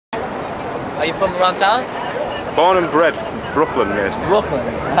Are you from around town? Born and bred, Brooklyn, mate. Brooklyn.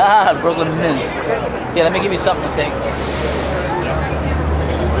 Ah, Brooklyn Mint. Yeah, let me give you something to take.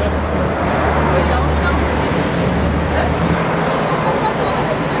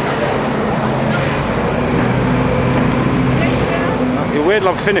 You wait till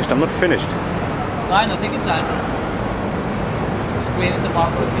I'm finished. I'm not finished. No, I know, take your time. Just creating some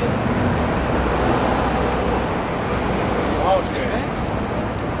artwork here.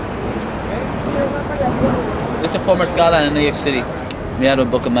 This is a former skyline in New York City. We had a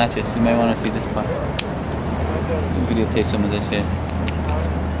book of matches. You may want to see this part. You videotape some of this here.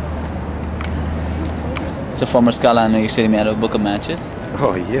 It's a former skyline in New York City. We had a book of matches.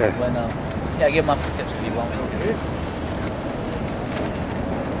 Oh, yeah. But yeah, give them up tips if you want me to.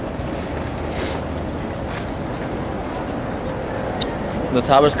 The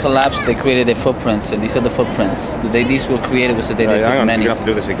towers collapsed, they created their footprints, and these are the footprints. These were created so they Hang took on, many. you're going to have to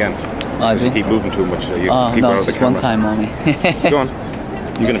do this again. Oh, you keep moving too much. You oh keep no, out it's of the just one camera. time, mommy. Go on.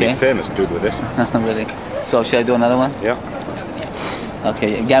 You're going to be famous, dude, with this. Really? So should I do another one? Yeah.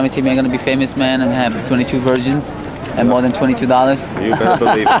 Okay, you guarantee me I'm going to be famous, man, and have 22 virgins and more than $22? You better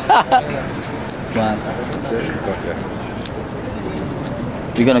believe it. Class. Okay.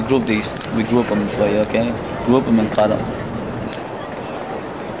 We're going to group these. We group them for you, okay? Group them and cut them.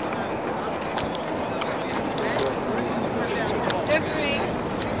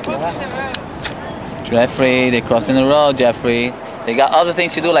 Jeffrey, they're crossing the road, Jeffrey. They got other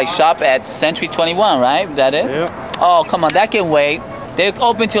things to do, like shop at Century 21, right? Is that it? Yeah. Oh, come on, that can wait. They're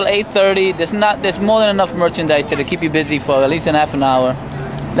open till 8:30. There's more than enough merchandise to keep you busy for at least a half an hour.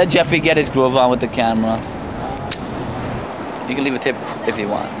 Let Jeffrey get his groove on with the camera. You can leave a tip if you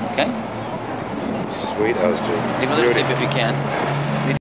want, okay? Sweet as, dude. Leave a little tip if you can.